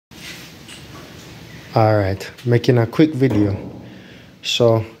Alright, making a quick video.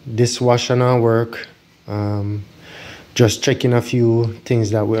 So this washer now work. Just checking a few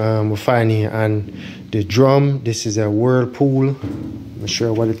things that we find here. And the drum, this is a Whirlpool. I'm not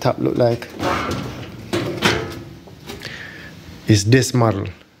sure what the top look like. It's this model.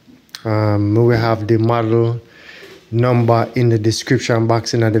 We have the model number in the description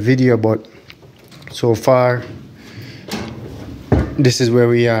box in the video, but so far this is where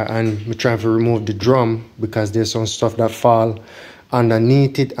we are, and we're trying to remove the drum because there's some stuff that fall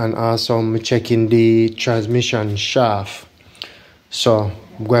underneath it, and also I'm checking the transmission shaft. So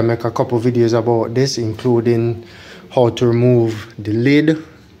I'm going to make a couple videos about this, including how to remove the lid,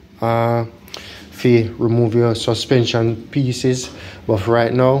 remove your suspension pieces. But for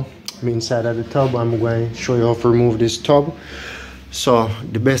right now, I'm inside of the tub. I'm going to show you how to remove this tub. So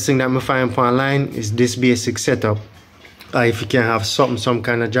the best thing that I find online is this basic setup. If you can have something, some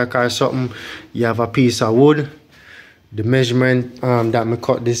kind of jack or something, you have a piece of wood. The measurement that I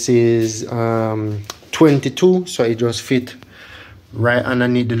cut this is 22, so it just fit right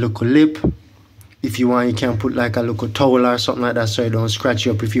underneath the little lip. If you want, you can put like a little towel or something like that so it don't scratch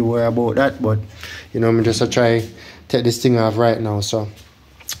you up if you worry about that. But you know, I'm just try take this thing off right now. So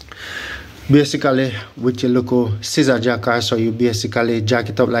basically with your little scissor jacker, so you basically jack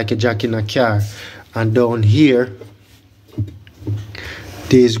it up like a jack in a car, and down here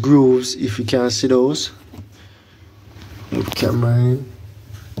these grooves, if you can see those, with camera in,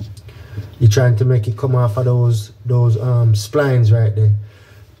 you're trying to make it come off of those splines right there.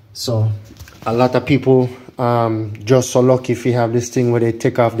 So a lot of people just so lucky if you have this thing where they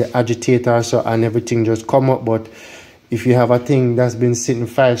take off the agitator so and everything just come up. But if you have a thing that's been sitting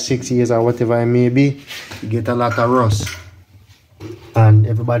 5-6 years or whatever it may be, you get a lot of rust. And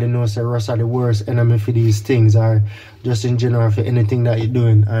everybody knows that rust are the worst enemy for these things, or just in general for anything that you're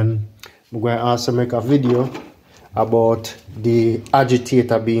doing. And I'm going to also make a video about the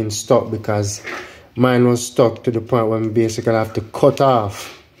agitator being stuck, because mine was stuck to the point where we basically have to cut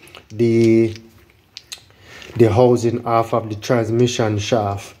off the housing off of the transmission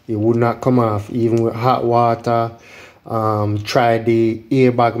shaft. It would not come off even with hot water. Try the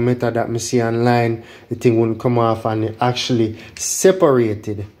airbag method that I see online, the thing wouldn't come off, and it actually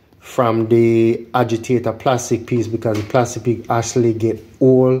separated from the agitator plastic piece because the plastic piece actually get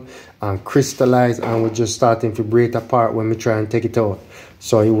old and crystallized, and we're just starting to break apart when we try and take it out.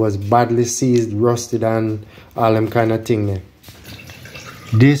 So it was badly seized, rusted, and all them kind of thing there.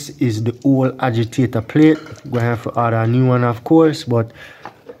 This is the old agitator plate. We're gonna have to order a new one, of course, but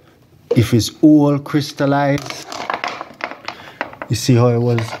if it's old, crystallized, you see how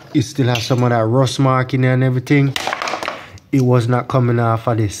it still has some of that rust mark in there and everything. It was not coming off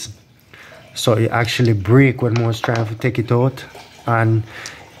of this. So it actually break when I was trying to take it out. And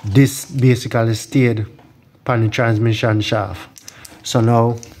this basically stayed on the transmission shaft. So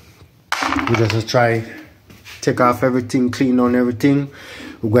now we just try take off everything, clean on everything.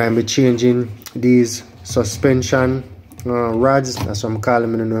 We're going to be changing these suspension rods. That's what I'm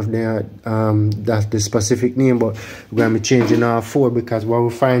calling them. I don't know if they are that's the specific name, but we're going to be changing our 4, because what we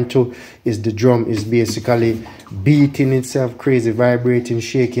find too is the drum is basically beating itself crazy, vibrating,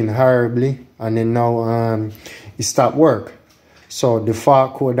 shaking horribly, and then now it stopped work. So the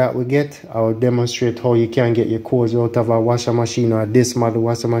fault code that we get, I will demonstrate how you can get your codes out of a washer machine or this model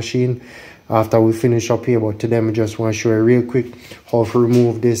washer machine after we finish up here. But today I just want to show you real quick how to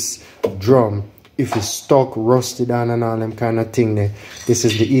remove this drum if it's stuck, rusted on, and all them kind of thing there. This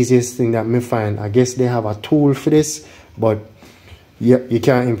is the easiest thing that me find. I guess they have a tool for this, but yeah, you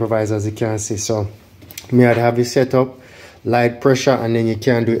can't improvise, as you can see. So me I'd have it set up light pressure, and then you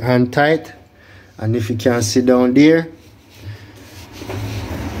can do it hand tight. And if you can sit down there,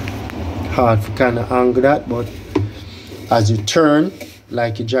 hard to kind of angle that, but as you turn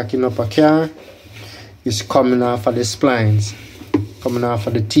like you're jacking up a car, it's coming off of the splines, coming off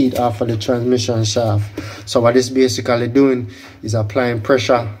of the teeth, off of the transmission shaft. So what it's basically doing is applying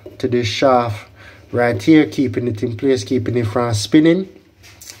pressure to this shaft right here, keeping it in place, keeping it from spinning.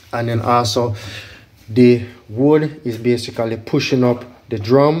 And then also the wood is basically pushing up the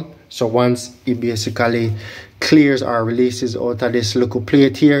drum. So once it basically clears or releases out of this little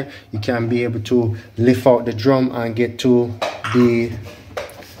plate here, you can be able to lift out the drum and get to the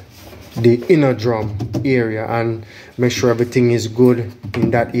inner drum area and make sure everything is good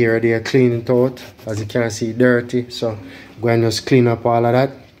in that area there. Clean it out. As you can see, dirty, so go and just clean up all of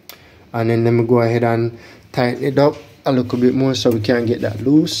that, and then let me go ahead and tighten it up a little bit more so we can get that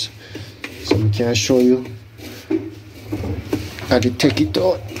loose, so we can show you how to take it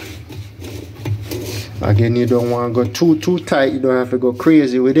out. Again, you don't want to go too tight, you don't have to go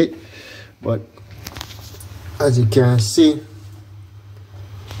crazy with it, but As you can see,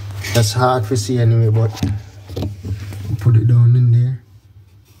 that's hard to see anyway, but put it down in there.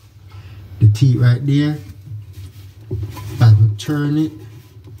 The teeth right there. As we turn it,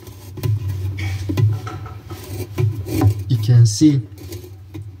 you can see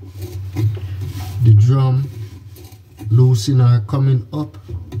the drum loosening or coming up.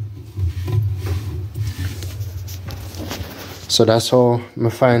 So that's how I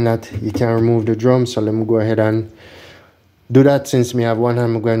find that you can remove the drum. So let me go ahead and do that. Since me have one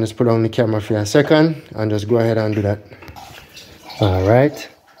hand, I'm going to just put on the camera for a second and just go ahead and do that. All right.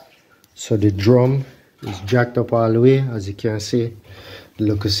 So the drum is jacked up all the way. As you can see, the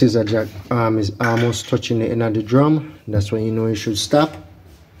little scissor jack arm is almost touching the end of the drum. That's when you know you should stop.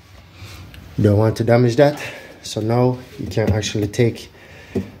 You don't want to damage that. So now you can actually take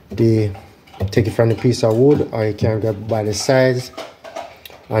it from the piece of wood, or you can grab it by the sides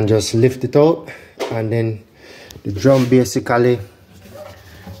and just lift it out. And then the drum, basically,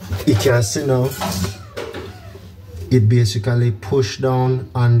 you can see now, it basically push down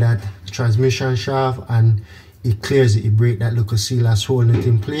on that transmission shaft and it clears it. It breaks that little seal that's holding it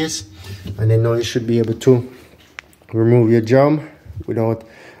in place. And then now you should be able to remove your drum without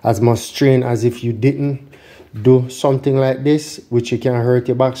as much strain as if you didn't do something like this, which you can hurt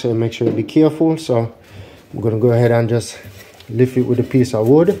your back. So make sure you be careful. So I'm gonna go ahead and just lift it with a piece of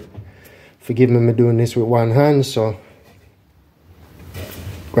wood. Forgive me doing this with one hand, so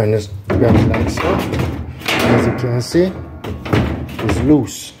going to just grab it like so. As you can see, it's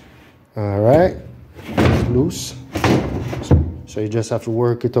loose. All right, it's loose. So you just have to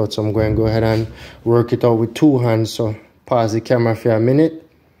work it out. So I'm going to go ahead and work it out with two hands. So pause the camera for a minute.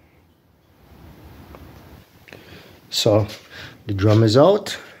 So the drum is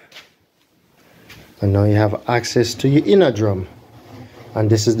out, and now you have access to your inner drum. And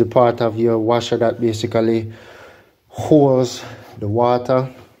this is the part of your washer that basically holds the water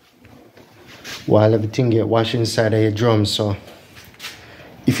while everything gets washed inside of your drum. So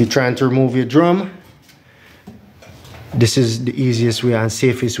if you're trying to remove your drum, this is the easiest way and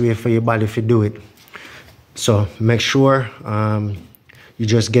safest way for your body to do it. So make sure you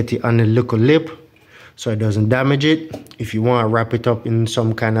just get it on the little lip so it doesn't damage it. If you want to wrap it up in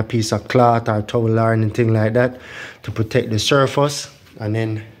some kind of piece of cloth or towel or anything like that to protect the surface, and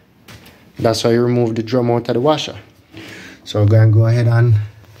then that's how you remove the drum out of the washer. So we're going to go ahead and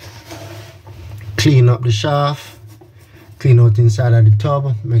clean up the shaft, clean out inside of the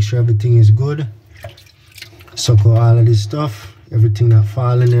tub, make sure everything is good. Suck out all of this stuff, everything that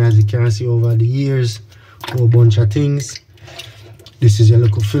fall in there. As you can see over the years, a whole bunch of things. This is your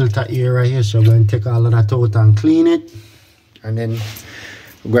little filter here right here, so I'm going to take all of that out and clean it, and then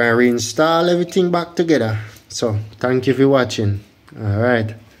we're going to reinstall everything back together. So thank you for watching. All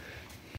right.